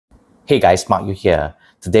Hey guys, Mark Yu here.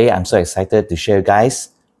 Today I'm so excited to share you guys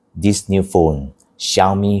this new phone,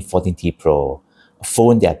 Xiaomi 14T Pro, a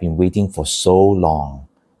phone that I've been waiting for so long.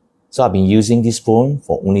 So I've been using this phone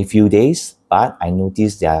for only a few days, but I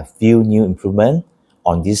noticed there are a few new improvements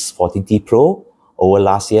on this 14T Pro over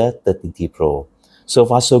last year 13T Pro. So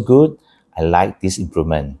far so good, I like this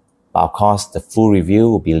improvement. But of course, the full review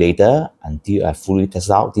will be later until I fully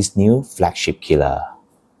test out this new flagship killer.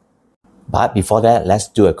 But before that, let's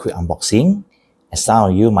do a quick unboxing. As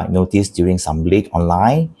some of you might notice during some leak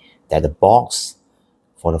online that the box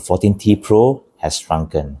for the 14T Pro has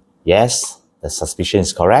shrunken. Yes, the suspicion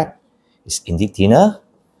is correct. It's indeed thinner.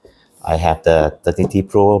 I have the 13T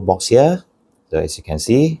Pro box here. So as you can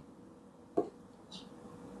see,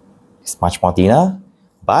 it's much more thinner,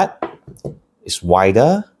 but it's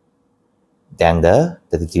wider than the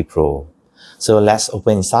 13T Pro. So let's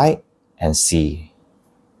open inside and see.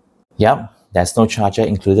 Yep, there's no charger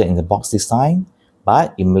included in the box this time,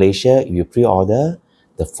 but in Malaysia, if you pre-order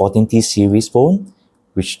the 14T series phone,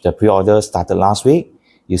 which the pre-order started last week,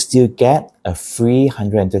 you still get a free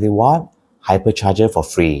 120-watt hypercharger for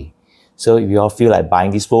free. So if you all feel like buying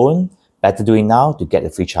this phone, better do it now to get the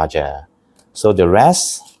free charger. So the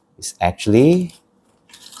rest is actually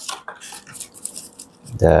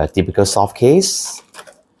the typical soft case,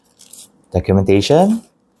 documentation,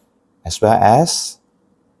 as well as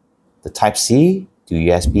the Type-C to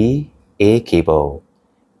USB-A cable,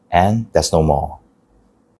 and there's no more.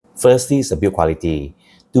 Firstly is the build quality.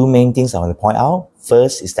 Two main things I want to point out.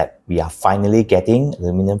 First is that we are finally getting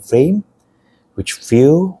aluminum frame, which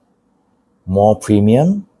feel more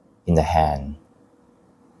premium in the hand.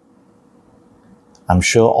 I'm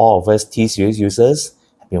sure all of us T-Series users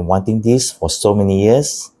have been wanting this for so many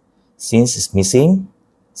years, since it's missing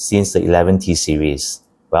since the 11T series.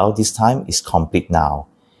 Well, this time it's complete now.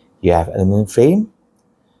 You have aluminum frame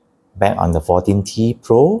back on the 14T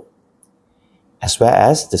Pro, as well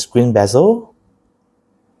as the screen bezel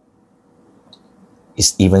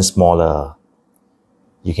is even smaller.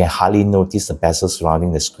 You can hardly notice the bezel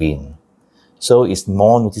surrounding the screen. So it's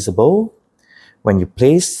more noticeable when you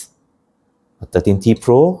place a 13T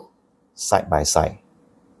Pro side by side.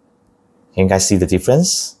 Can you guys see the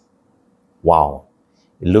difference? Wow,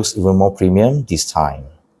 it looks even more premium this time.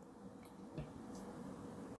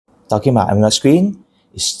 Talking about AMOLED screen,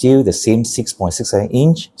 it's still the same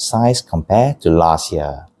 6.67-inch size compared to last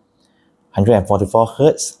year.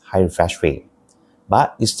 144Hz high refresh rate.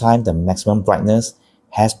 But this time the maximum brightness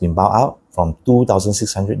has been bumped up from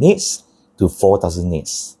 2600 nits to 4000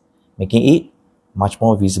 nits, making it much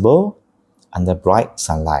more visible under bright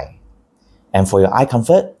sunlight. And for your eye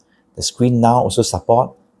comfort, the screen now also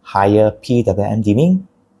supports higher PWM dimming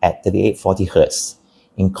at 3840Hz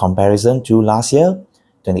in comparison to last year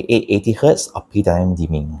 2880Hz of PWM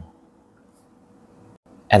dimming.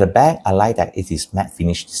 At the back, I like that it is matte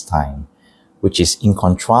finish this time, which is in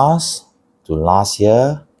contrast to last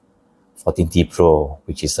year 14T Pro,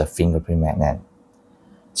 which is a fingerprint magnet.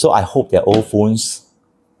 So I hope that all phones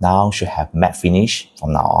now should have matte finish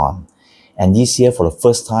from now on. And this year, for the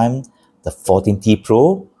first time, the 14T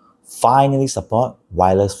Pro finally support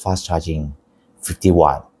wireless fast charging, 50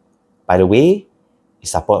 watt. By the way, it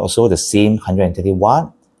supports also the same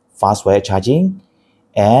 120-watt fast wire charging,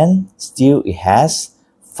 and still it has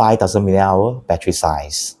 5000 mAh battery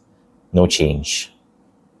size. No change.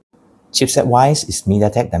 Chipset wise is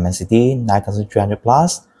MediaTek Dimensity 9300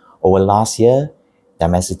 Plus over last year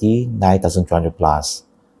Dimensity 9200 Plus.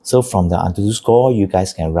 So from the AnTuTu score, you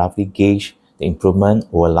guys can roughly gauge the improvement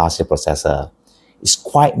over last year processor. It's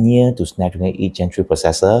quite near to Snapdragon 8 Gen 3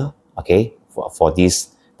 processor, okay, for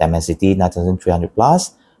this Dimensity 9300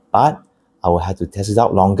 Plus, but I will have to test it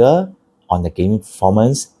out longer on the gaming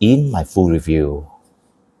performance in my full review.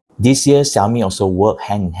 This year, Xiaomi also worked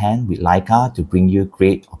hand in hand with Leica to bring you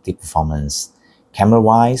great optic performance.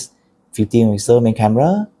 Camera-wise, 50MP main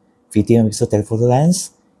camera, 50MP telephoto lens,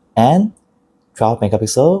 and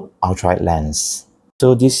 12MP ultra-wide lens.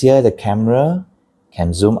 So this year, the camera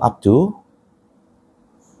can zoom up to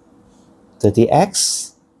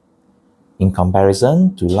 30x in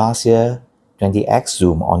comparison to last year 20x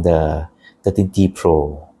zoom on the 13T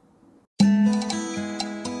Pro.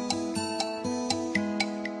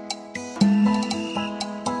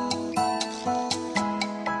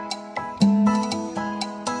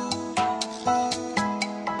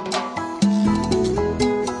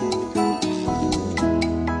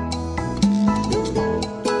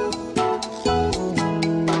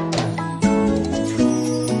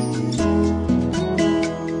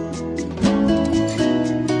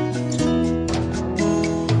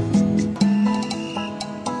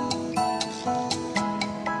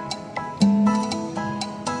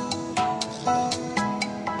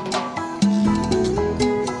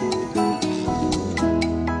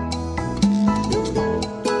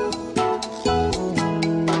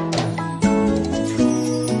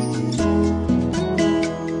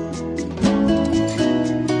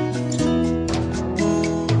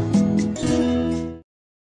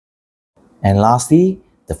 And lastly,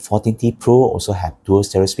 the 14T Pro also have dual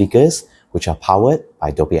stereo speakers which are powered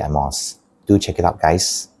by Dolby Atmos. Do check it out,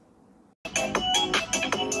 guys.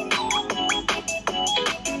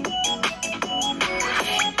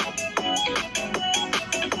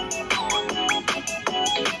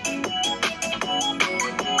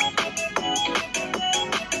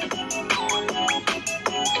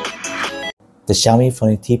 The Xiaomi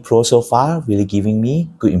 14T Pro so far really giving me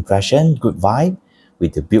good impression, good vibe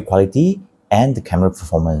with the build quality and the camera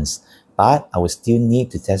performance. But I will still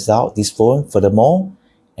need to test out this phone furthermore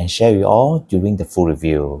and share with you all during the full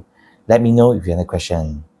review. Let me know if you have any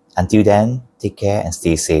question. Until then, take care and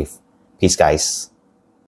stay safe. Peace, guys.